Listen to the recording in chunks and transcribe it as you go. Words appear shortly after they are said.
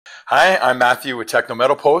Hi, I'm Matthew with Techno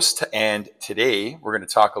Metal Posts, and today we're going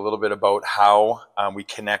to talk a little bit about how we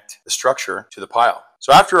connect the structure to the pile.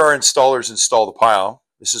 So after our installers install the pile,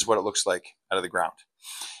 this is what it looks like out of the ground.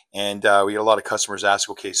 And we get a lot of customers ask,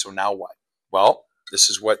 okay, so now what? Well, this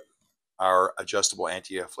is what our adjustable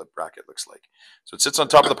anti-flip bracket looks like. So it sits on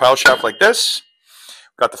top of the pile shaft like this.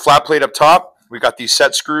 We've got the flat plate up top. We've got these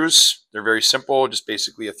set screws. They're very simple, just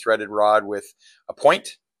basically a threaded rod with a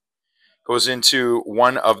point. Goes into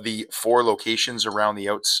one of the 4 locations around the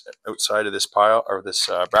outside of this pile or this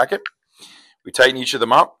bracket. We tighten each of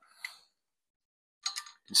them up.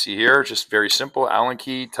 You can see here, just very simple, Allen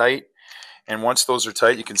key, tight. And once those are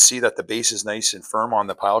tight, you can see that the base is nice and firm on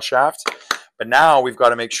the pile shaft. But now we've got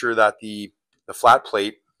to make sure that the flat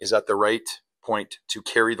plate is at the right point to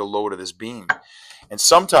carry the load of this beam. And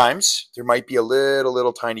sometimes there might be a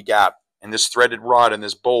little tiny gap. And this threaded rod and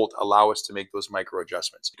this bolt allow us to make those micro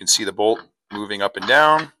adjustments. You can see the bolt moving up and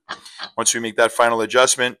down. Once we make that final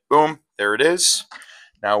adjustment, boom, there it is.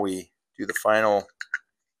 Now we do the final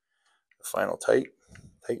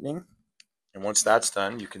tightening. And once that's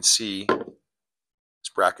done, you can see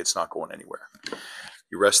this bracket's not going anywhere.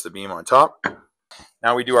 You rest the beam on top.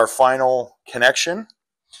 Now we do our final connection.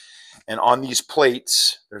 And on these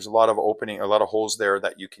plates, there's a lot of holes there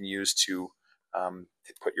that you can use to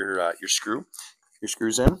put your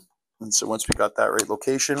screws in. And so once we got that right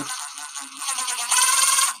location,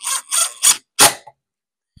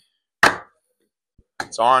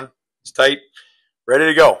 it's on, it's tight, ready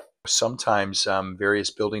to go. Sometimes various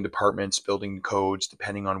building departments, building codes,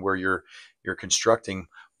 depending on where you're constructing,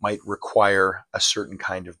 might require a certain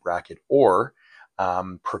kind of bracket or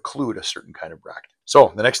preclude a certain kind of bracket.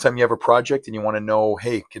 So the next time you have a project and you want to know,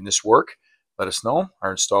 hey, can this work? Let us know.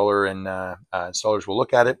 Our installer and installers will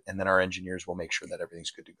look at it, and then our engineers will make sure that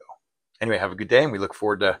everything's good to go. Anyway, have a good day, and we look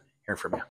forward to hearing from you.